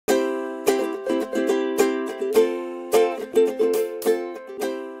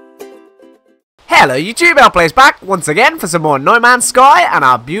Hello YouTube, Plays back once again for some more No Man's Sky and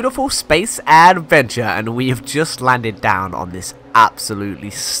our beautiful space adventure, and we have just landed down on this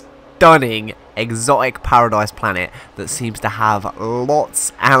absolutely stunning exotic paradise planet that seems to have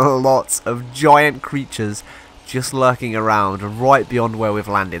lots and lots of giant creatures just lurking around right beyond where we've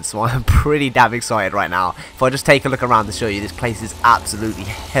landed. So I'm pretty damn excited right now. If I just take a look around to show you, this place is absolutely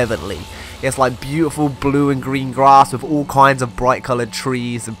heavenly. It's like beautiful blue and green grass with all kinds of bright coloured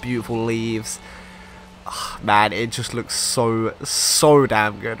trees and beautiful leaves. Oh, man, it just looks so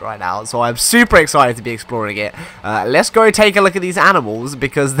damn good right now. So I'm super excited to be exploring it. Let's go take a look at these animals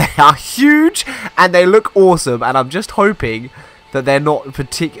because they are huge and they look awesome. And I'm just hoping that they're not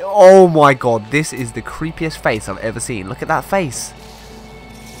particular. Oh my god, this is the creepiest face I've ever seen. Look at that face.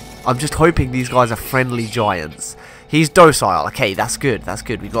 I'm just hoping these guys are friendly giants. He's docile. Okay, that's good. That's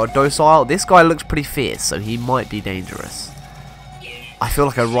good. We've got a docile. This guy looks pretty fierce, so he might be dangerous. I feel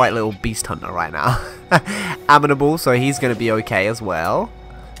like a right little beast hunter right now. Amenable, so he's going to be okay as well.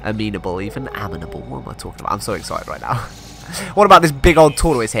 Amenable, even. Amenable. What am I talking about? I'm so excited right now. What about this big old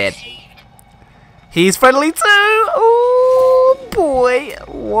tortoise head? He's friendly too. Oh, boy.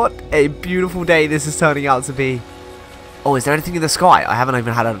 What a beautiful day this is turning out to be. Oh, is there anything in the sky? I haven't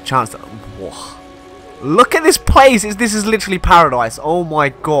even had a chance to... Whoa. Look at this place. This is literally paradise. Oh my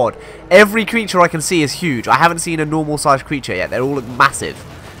god. Every creature I can see is huge. I haven't seen a normal sized creature yet. They all look massive.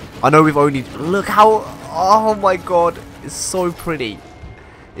 I know we've only... Look how... Oh my god. It's so pretty.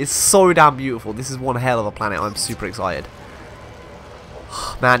 It's so damn beautiful. This is one hell of a planet. I'm super excited.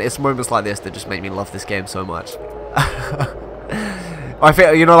 Man, it's moments like this that just make me love this game so much. I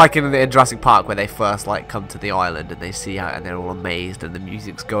feel, you know, like in Jurassic Park where they first like come to the island and they see how and they're all amazed and the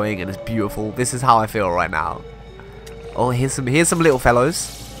music's going and it's beautiful. This is how I feel right now. Oh, here's some little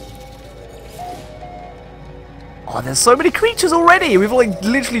fellows. Oh, there's so many creatures already. We've like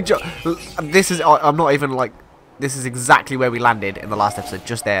literally this is I'm not even like this is exactly where we landed in the last episode.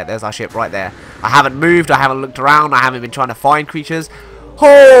 Just there. There's our ship right there. I haven't moved. I haven't looked around. I haven't been trying to find creatures.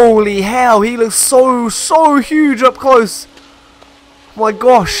 Holy hell, he looks so huge up close. My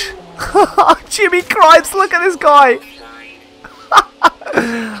gosh. Jimmy Cripes, look at this guy.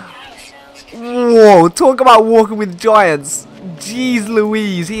 Whoa, talk about walking with giants. Jeez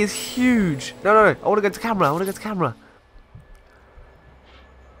Louise, he is huge. No, I want to go to camera.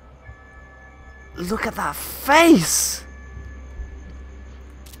 Look at that face.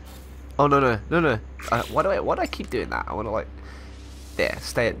 Oh, no. Why do I keep doing that? I want to like... There,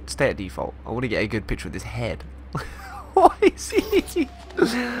 stay at default. I want to get a good picture of this head. What is he?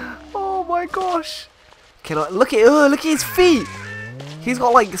 Oh my gosh! Can I look at his feet? He's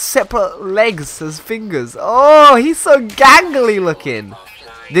got like separate legs as fingers. Oh, he's so gangly looking.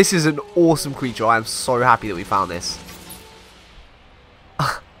 This is an awesome creature. I am so happy that we found this.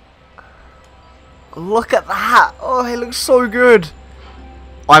 Look at that! Oh, he looks so good.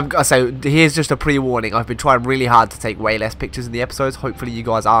 So here's just a pre-warning. I've been trying really hard to take way less pictures in the episodes. Hopefully you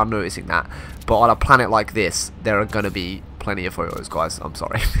guys are noticing that. But on a planet like this, there are going to be plenty of photos, guys. I'm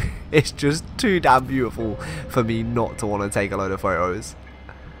sorry. It's just too damn beautiful for me not to want to take a load of photos.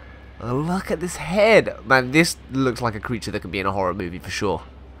 Look at this head. Man, this looks like a creature that could be in a horror movie for sure.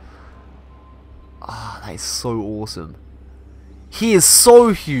 Ah, that is so awesome. He is so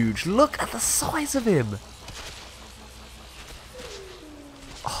huge. Look at the size of him.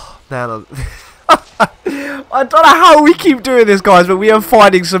 Man, I don't know how we keep doing this, guys, but we are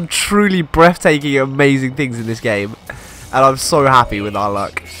finding some truly breathtaking, amazing things in this game, and I'm so happy with our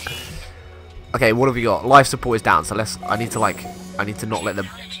luck. Okay, what have we got? Life support is down, so I need to not let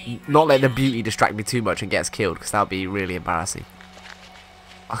the beauty distract me too much and get us killed, because that would be really embarrassing.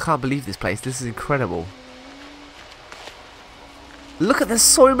 I can't believe this place. This is incredible. Look at, there's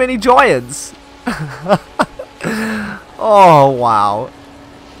so many giants. Oh wow.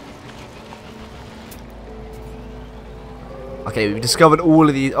 Okay, we've discovered all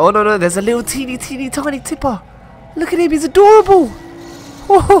of these. Oh, no, there's a little teeny tiny tipper. Look at him, he's adorable.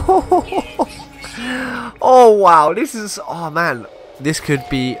 Oh, wow, this is, oh, man. This could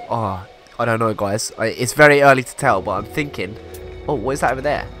be, oh, I don't know, guys. It's very early to tell, but I'm thinking, oh, what is that over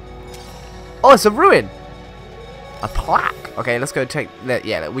there? Oh, it's a ruin. A plaque. Okay, let's go take,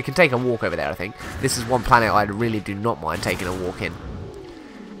 yeah, we can take a walk over there, I think. This is one planet I really do not mind taking a walk in.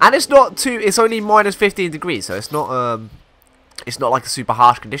 And it's not too, it's only minus 15 degrees, so it's not like super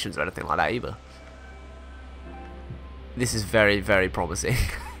harsh conditions or anything like that either. This is very, very promising.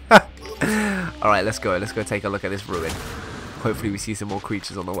 Alright, let's go take a look at this ruin. Hopefully we see some more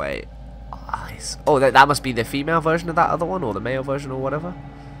creatures on the way. Nice. Oh, that must be the female version of that other one, or the male version, or whatever.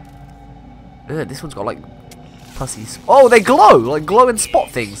 This one's got like pussies. Oh, they glow! Like glow and spot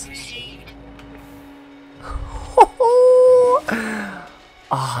things.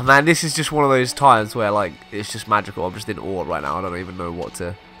 Oh man, this is just one of those times where like it's just magical. I'm just in awe right now. I don't even know what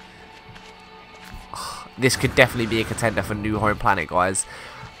to. This could definitely be a contender for new home planet, guys.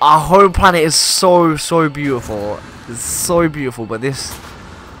 Our home planet is so beautiful. It's so beautiful, but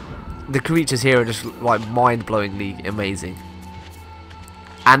the creatures here are just like mind-blowingly amazing.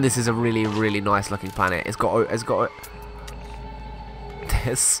 And this is a really nice looking planet. It's got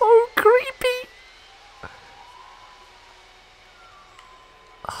they're so creepy.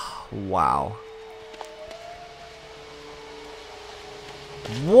 Oh, wow.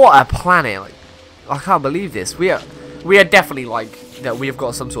 What a planet. Like, I can't believe this. We are definitely like that. We have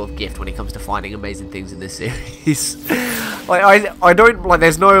got some sort of gift when it comes to finding amazing things in this series. Like I don't like.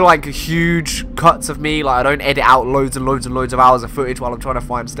 There's no like huge cuts of me. Like I don't edit out loads and loads of hours of footage while I'm trying to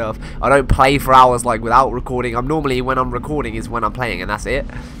find stuff. I don't play for hours like without recording. I'm normally when I'm recording is when I'm playing, and that's it.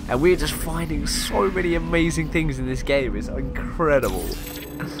 And we're just finding so many amazing things in this game. It's incredible.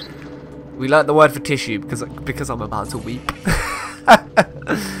 We learnt the word for tissue because I'm about to weep.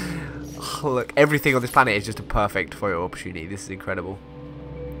 Look, everything on this planet is just a perfect photo opportunity. This is incredible.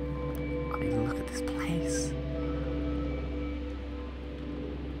 I mean, look at this place.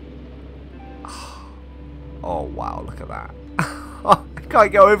 Oh wow, look at that. I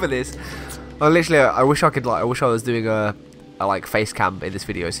can't get over this. I wish I could like. I wish I was doing a like face cam in this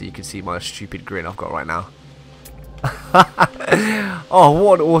video so you could see my stupid grin I've got right now. Oh,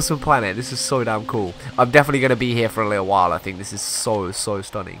 what an awesome planet. This is so damn cool. I'm definitely going to be here for a little while. I think this is so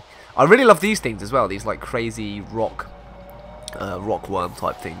stunning. I really love these things as well. These like crazy rock worm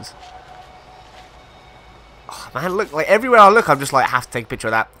type things. Oh, man, look, like everywhere I look I'm just like have to take a picture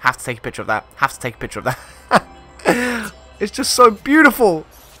of that, have to take a picture of that, have to take a picture of that. It's just so beautiful.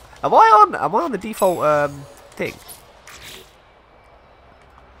 Am I on the default thing?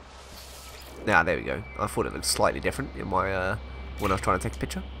 Yeah, there we go. I thought it looked slightly different in my when I was trying to take a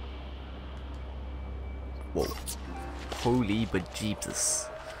picture. Whoa. Holy bejesus.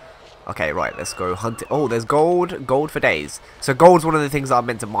 Okay, right, let's go hunt it. Oh, there's gold. Gold for days. So gold's one of the things that I'm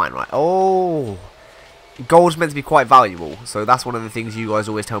meant to mine, right? Oh. Gold's meant to be quite valuable. So that's one of the things you guys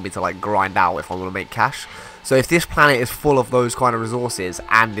always tell me to like grind out if I want to make cash. So if this planet is full of those kind of resources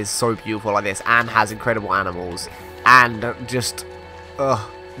and is so beautiful like this and has incredible animals and just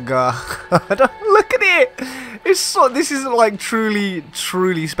God. Look at it. It's so, this is like truly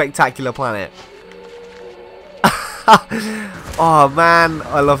spectacular planet. Oh man,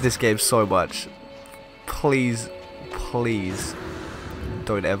 I love this game so much. Please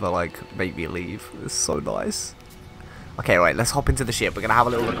don't ever like make me leave. It's so nice. Okay, right, let's hop into the ship. We're gonna have a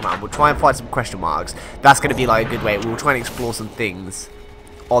little look around. We'll try and find some question marks. That's gonna be like a good way. We'll try and explore some things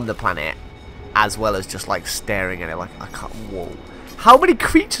on the planet as well as just like staring at it like I can't. Whoa. How many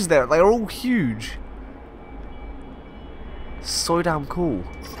creatures there? They're all huge. So damn cool.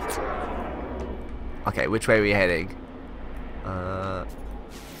 Okay, which way are we heading?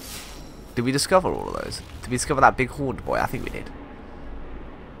 Did we discover all of those? Did we discover that big horned boy? I think we did.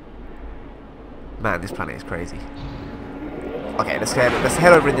 Man, this planet is crazy. Okay, let's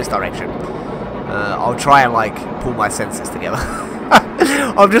head over in this direction. I'll try and like pull my senses together.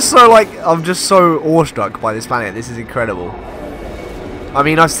 I'm just so awestruck by this planet. This is incredible. I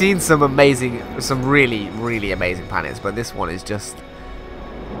mean, I've seen some really amazing planets, but this one is just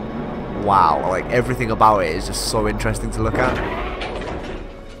wow. Like everything about it is just so interesting to look at.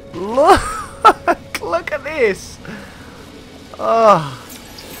 Look at this. Oh.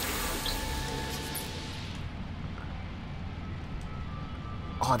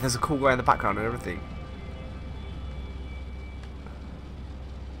 Oh, there's a cool guy in the background and everything.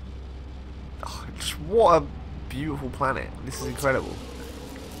 Oh, just what a beautiful planet. This is incredible.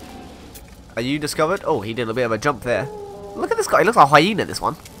 Are you discovered? Oh, he did a bit of a jump there. Look at this guy. He looks like a hyena, this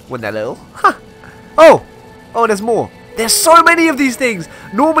one. When they're little. Huh. Oh! Oh, there's more. There's so many of these things.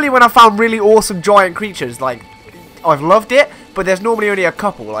 Normally when I found really awesome giant creatures, like, I've loved it. But there's normally only a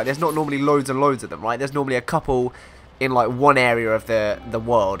couple. Like, there's not normally loads and loads of them, right? There's normally a couple in, like, one area of the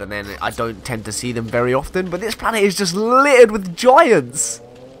world. And then I don't tend to see them very often. But this planet is just littered with giants.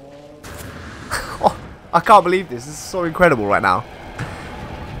 Oh, I can't believe this. This is so incredible right now.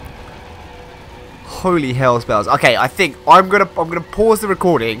 Holy hell spells. Okay, I think I'm gonna pause the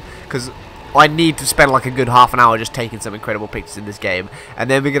recording because I need to spend like a good half an hour just taking some incredible pictures in this game, and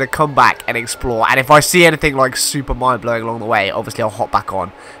then we're gonna come back and explore. And if I see anything like super mind blowing along the way, obviously I'll hop back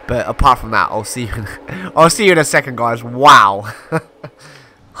on. But apart from that, I'll see you in a second, guys. Wow.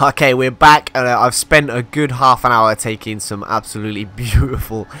 Okay, we're back, and I've spent a good half an hour taking some absolutely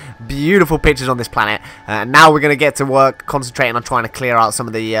beautiful, beautiful pictures on this planet. Now we're going to get to work, concentrating on trying to clear out some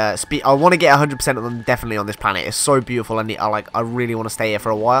of the speed. I want to get 100% of them definitely on this planet. It's so beautiful, and I really want to stay here for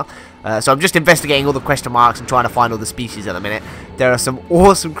a while. So I'm just investigating all the question marks and trying to find all the species at the minute. There are some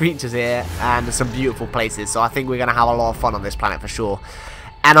awesome creatures here, and some beautiful places. So I think we're going to have a lot of fun on this planet for sure.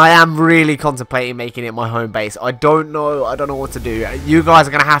 And I am really contemplating making it my home base. I don't know what to do. You guys are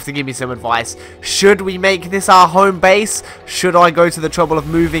going to have to give me some advice. Should we make this our home base? Should I go to the trouble of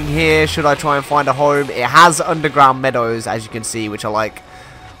moving here? Should I try and find a home? It has underground meadows, as you can see, which are like...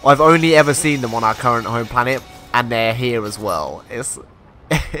 I've only ever seen them on our current home planet, and they're here as well. It's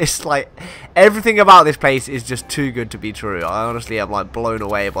like... Everything about this place is just too good to be true. I honestly am like blown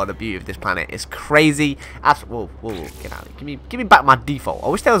away by the beauty of this planet. It's crazy. Whoa, get out of here. Give me back my default. I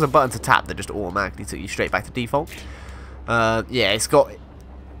wish there was a button to tap that just automatically took you straight back to default. Yeah, it's got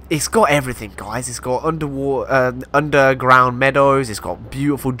everything, guys. It's got underground meadows. It's got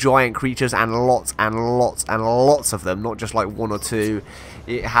beautiful giant creatures and lots and lots and lots of them, not just like one or two.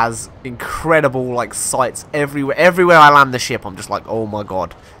 It has incredible like sights everywhere. Everywhere I land the ship, I'm just like, oh my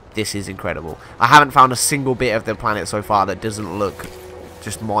god, this is incredible. I haven't found a single bit of the planet so far that doesn't look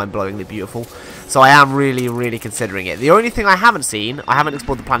just mind-blowingly beautiful. So I am really, really considering it. The only thing I haven't seen, I haven't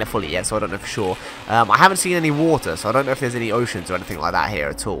explored the planet fully yet, so I don't know for sure. I haven't seen any water, so I don't know if there's any oceans or anything like that here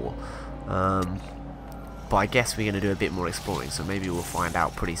at all. But I guess we're going to do a bit more exploring, so maybe we'll find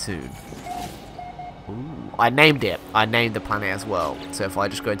out pretty soon. Ooh, I named it. I named the planet as well. So if I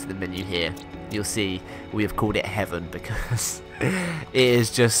just go into the menu here, you'll see we have called it Heaven because it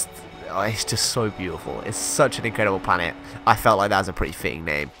is just... Oh, it's just so beautiful. It's such an incredible planet. I felt like that was a pretty fitting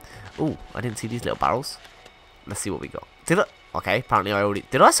name. Ooh, I didn't see these little barrels. Let's see what we got. Did I? Okay, apparently I already...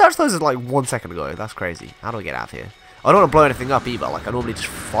 Did I search those like 1 second ago? That's crazy. How do I get out of here? I don't want to blow anything up either. Like, I normally just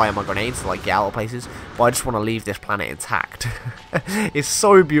fire my grenades to like get out of places. But I just want to leave this planet intact. It's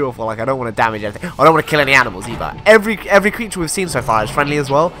so beautiful. Like, I don't want to damage anything. I don't want to kill any animals either. Every creature we've seen so far is friendly as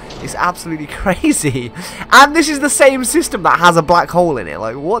well. It's absolutely crazy. And this is the same system that has a black hole in it.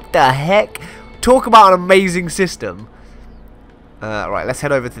 Like, what the heck? Talk about an amazing system. Right, let's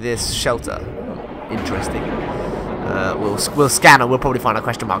head over to this shelter. Interesting. We'll scan and we'll probably find a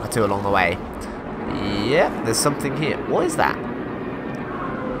question mark or two along the way. Yeah, there's something here. What is that?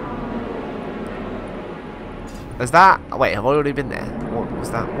 Is that... Oh, wait, have I already been there? What was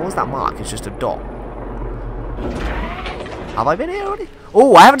that? What was that mark? It's just a dot. Have I been here already?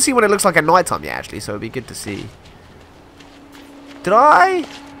 Oh, I haven't seen what it looks like at night time yet, actually, so it'd be good to see. Did I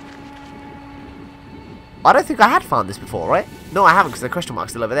don't think I had found this before, right? No, I haven't, because the question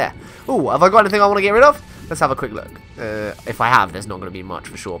mark's still over there. Oh, have I got anything I want to get rid of? Let's have a quick look. If I have, there's not going to be much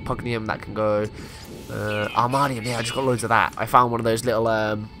for sure. Pugnium, that can go. Armadium, yeah, I just got loads of that. I found one of those little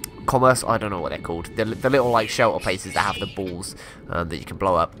commerce, I don't know what they're called. The little like shelter places that have the balls that you can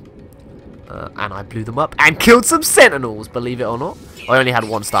blow up. And I blew them up and killed some sentinels, believe it or not. I only had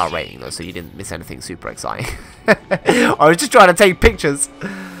 1-star rating though, so you didn't miss anything super exciting. I was just trying to take pictures.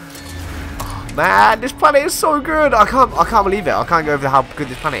 Oh, man, this planet is so good. I can't believe it. I can't go over how good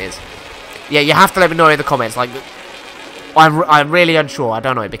this planet is. Yeah, you have to let me know in the comments. Like, I'm really unsure. I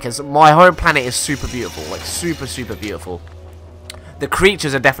don't know, because my home planet is super beautiful. Like, super, super beautiful. The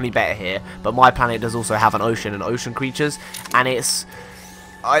creatures are definitely better here, but my planet does also have an ocean and ocean creatures, and it's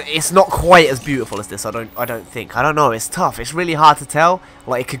not quite as beautiful as this. I don't think. I don't know. It's tough. It's really hard to tell.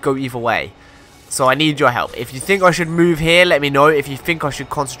 Like, it could go either way. So I need your help. If you think I should move here, let me know. If you think I should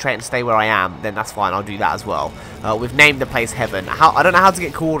concentrate and stay where I am, then that's fine. I'll do that as well. We've named the place Heaven. I don't know how to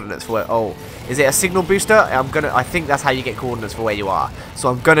get coordinates for it. Oh, is it a signal booster? I think that's how you get coordinates for where you are. So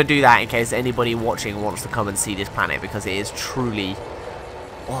I'm gonna do that in case anybody watching wants to come and see this planet, because it is truly...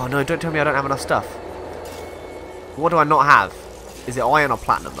 Oh no! Don't tell me I don't have enough stuff. What do I not have? Is it iron or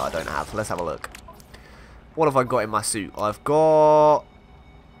platinum that I don't have? Let's have a look. What have I got in my suit? I've got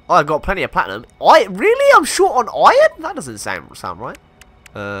plenty of platinum. Really? I'm short on iron? That doesn't sound right.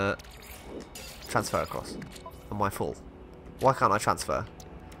 Transfer across. Am I full? Why can't I transfer?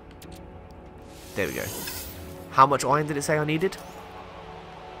 There we go. How much iron did it say I needed?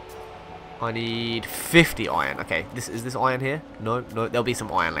 I need 50 iron. Okay, is this iron here? No, there'll be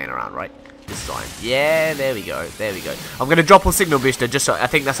some iron laying around, right? This is iron. Yeah, there we go. There we go. I'm going to drop a signal booster just so I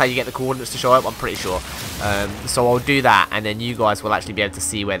think that's how you get the coordinates to show up. I'm pretty sure. So I'll do that, and then you guys will actually be able to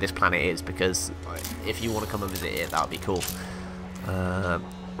see where this planet is, because if you want to come and visit it, that would be cool.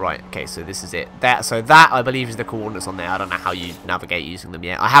 Right, okay, so this is it. So that, I believe, is the coordinates on there. I don't know how you navigate using them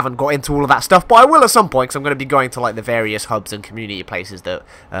yet. I haven't got into all of that stuff, but I will at some point, because I'm going to be going to, like, the various hubs and community places that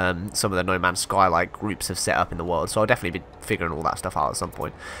some of the No Man's Sky, like, groups have set up in the world. So I'll definitely be figuring all that stuff out at some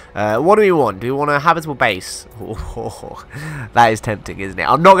point. What do we want? Do we want a habitable base? Oh, that is tempting, isn't it?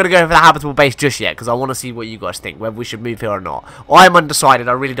 I'm not going to go for the habitable base just yet, because I want to see what you guys think, whether we should move here or not. I'm undecided,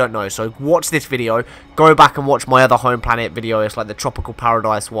 I really don't know. So watch this video, go back and watch my other home planet video. It's like the Tropical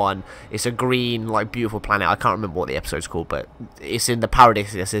Paradise one. It's a green, like, beautiful planet. I can't remember what the episode's called, but it's in the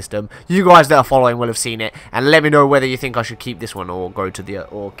Paradise system. You guys that are following will have seen it, and let me know whether you think I should keep this one or go to the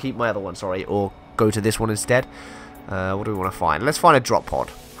or keep my other one, sorry, or go to this one instead. What do we want to find? Let's find a drop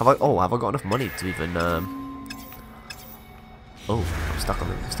pod. Have I got enough money to even oh, I'm stuck on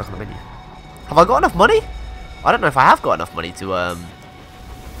the menu. Have I got enough money? I don't know if I have got enough money to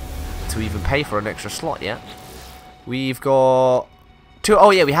even pay for an extra slot yet. We've got two.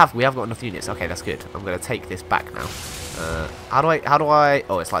 Oh yeah, we have got enough units. Okay, that's good. I'm gonna take this back now. How do I?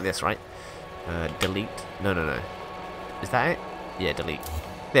 Oh, it's like this, right? Delete. No. Is that it? Yeah, delete.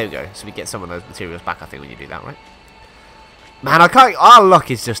 There we go. So we get some of those materials back, I think, when you do that, right? Man, I can't. Our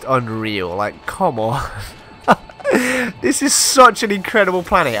luck is just unreal. Like, come on. This is such an incredible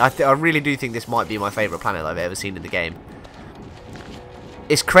planet. I really do think this might be my favourite planet I've ever seen in the game.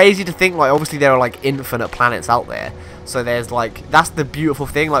 It's crazy to think, like, obviously there are, like, infinite planets out there. So there's, like, that's the beautiful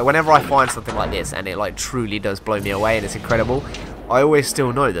thing. Like, whenever I find something like this and it, like, truly does blow me away and it's incredible, I always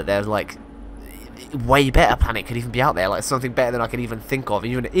still know that there's, like, way better planet could even be out there. Like, something better than I could even think of.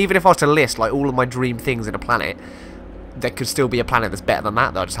 Even if I was to list, like, all of my dream things in a planet, there could still be a planet that's better than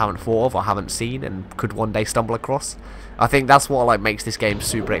that I just haven't thought of or haven't seen and could one day stumble across. I think that's what, like, makes this game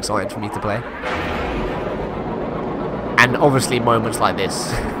super exciting for me to play. And obviously moments like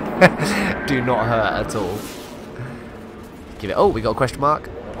this do not hurt at all. Give it. Oh, we got a question mark.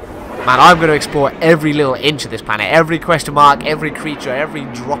 Man, I'm going to explore every little inch of this planet. Every question mark, every creature, every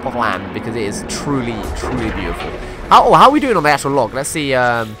drop of land. Because it is truly, truly beautiful. How are we doing on the actual log? Let's see.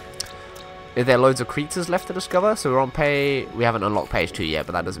 Is there loads of creatures left to discover? So we're on page. We haven't unlocked page 2 yet,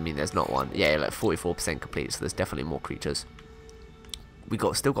 but that doesn't mean there's not one. Yeah, like 44% complete. So there's definitely more creatures. We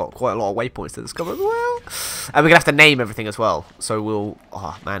still got quite a lot of waypoints to discover as well, and we're gonna have to name everything as well. So we'll,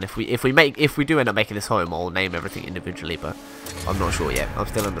 oh man, if we do end up making this home, I'll name everything individually, but I'm not sure yet. I'm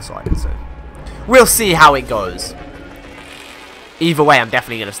still undecided, so we'll see how it goes. Either way, I'm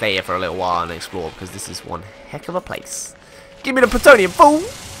definitely gonna stay here for a little while and explore because this is one heck of a place. Give me the plutonium, boom!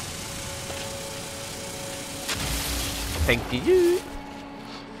 Thank you.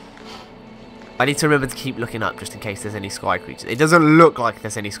 I need to remember to keep looking up just in case there's any sky creatures. It doesn't look like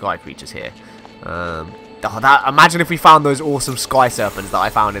there's any sky creatures here. Imagine if we found those awesome sky serpents that I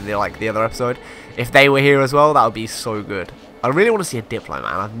found in the other episode. If they were here as well, that would be so good. I really want to see a Diplo,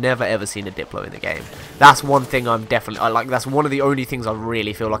 man. I've never ever seen a Diplo in the game. That's one thing that's one of the only things I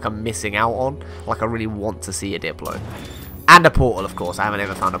really feel like I'm missing out on. Like, I really want to see a Diplo. And a portal, of course. I haven't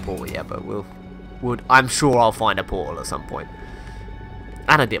ever found a portal yet, but I'm sure I'll find a portal at some point.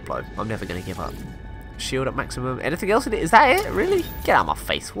 And a Diplo. I'm never going to give up. Shield at maximum. Anything else in it? Is that it? Really? Get out of my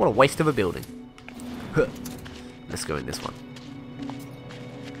face. What a waste of a building. Let's go in this one.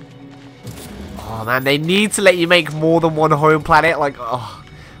 Oh, man. They need to let you make more than one home planet. Like, oh.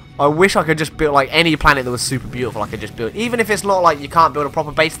 I wish I could just build, like, any planet that was super beautiful I could just build. Even if it's not, like, you can't build a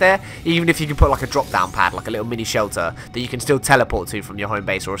proper base there. Even if you can put, like, a drop-down pad, like a little mini shelter that you can still teleport to from your home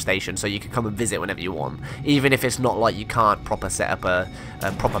base or a station so you can come and visit whenever you want. Even if it's not, like, you can't proper set up a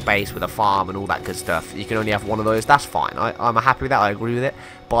proper base with a farm and all that good stuff. You can only have one of those. That's fine. I'm happy with that. I agree with it.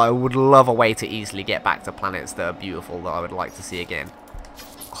 But I would love a way to easily get back to planets that are beautiful that I would like to see again.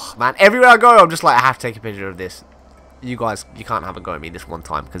 Oh, man, everywhere I go, I'm just like, I have to take a picture of this. You guys, you can't have a go at me this one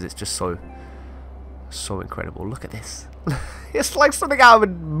time because it's just so incredible. Look at this. It's like something out of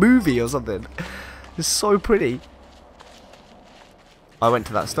a movie or something. It's so pretty. I went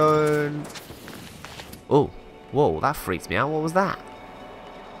to that stone. Oh, whoa, that freaked me out. What was that?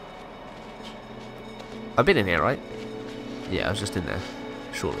 I've been in here, right? Yeah, I was just in there.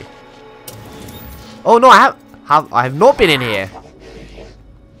 Surely. Oh no, I have not been in here.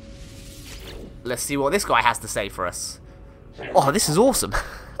 Let's see what this guy has to say for us. Oh, this is awesome.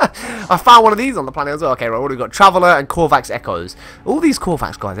 I found one of these on the planet as well. Okay, right, what do we got? Traveller and Korvax Echoes. All these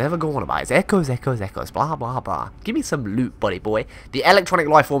Korvax guys, they never go on about it. It's echoes, echoes, echoes, blah, blah, blah. Give me some loot, buddy boy. The electronic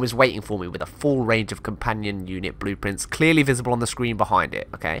life form is waiting for me with a full range of companion unit blueprints clearly visible on the screen behind it,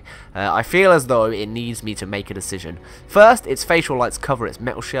 okay? I feel as though it needs me to make a decision. First, its facial lights cover its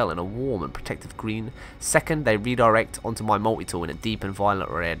metal shell in a warm and protective green. Second, they redirect onto my multi-tool in a deep and violent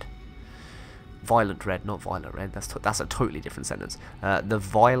red. Violent red, not violet red. That's a totally different sentence. The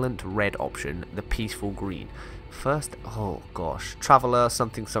violent red option, the peaceful green. First, oh gosh, Traveler,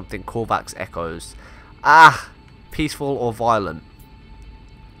 something, something, Korvax echoes. Peaceful or violent?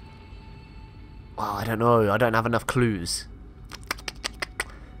 Oh, I don't know. I don't have enough clues.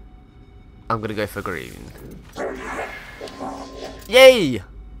 I'm gonna go for green. Yay!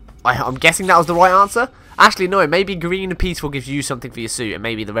 I'm guessing that was the right answer. Actually, no. Maybe green and peaceful gives you something for your suit, and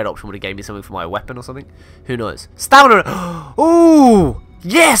maybe the red option would have gave me something for my weapon or something. Who knows? Stamina. Ooh,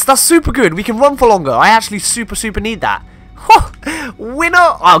 yes, that's super good. We can run for longer. I actually super need that. Winner!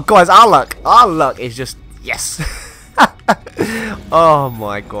 Oh, guys, our luck is just yes. Oh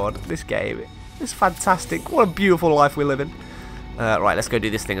my god, this game is fantastic. What a beautiful life we live in. Right, let's go do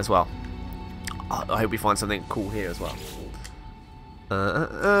this thing as well. I hope we find something cool here as well.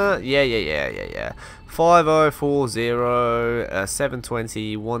 Yeah. 5040,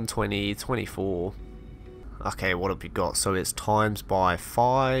 720, 120, 24. Okay, what have we got? So it's times by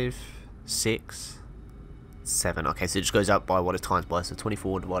 5, 6, 7. Okay, so it just goes up by what is times by. So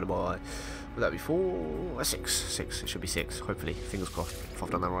 24 divided by, would that be 4? 6. 6. It should be 6. Hopefully, fingers crossed if I've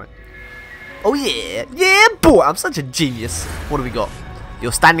done that right. Oh yeah, yeah, boy! I'm such a genius. What have we got?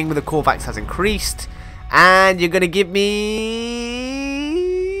 Your standing with the Korvax has increased, and you're gonna give me.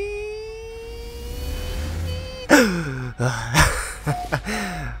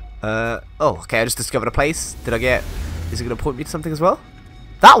 Oh, okay, I just discovered a place. Did I get... Is it going to point me to something as well?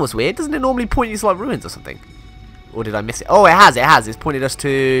 That was weird. Doesn't it normally point you to, like, ruins or something? Or did I miss it? Oh, it has. It's pointed us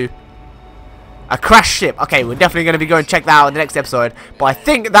to... a crashed ship. Okay, we're definitely going to be going to check that out in the next episode. But I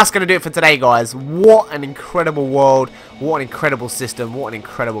think that's going to do it for today, guys. What an incredible world. What an incredible system. What an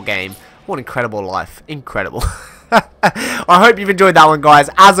incredible game. What an incredible life. Incredible. I hope you've enjoyed that one, guys.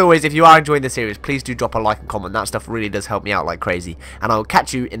 As always, if you are enjoying the series, please do drop a like and comment. That stuff really does help me out like crazy. And I will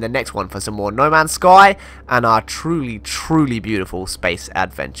catch you in the next one for some more No Man's Sky and our truly beautiful space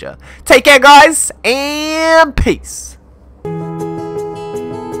adventure. Take care, guys, and peace.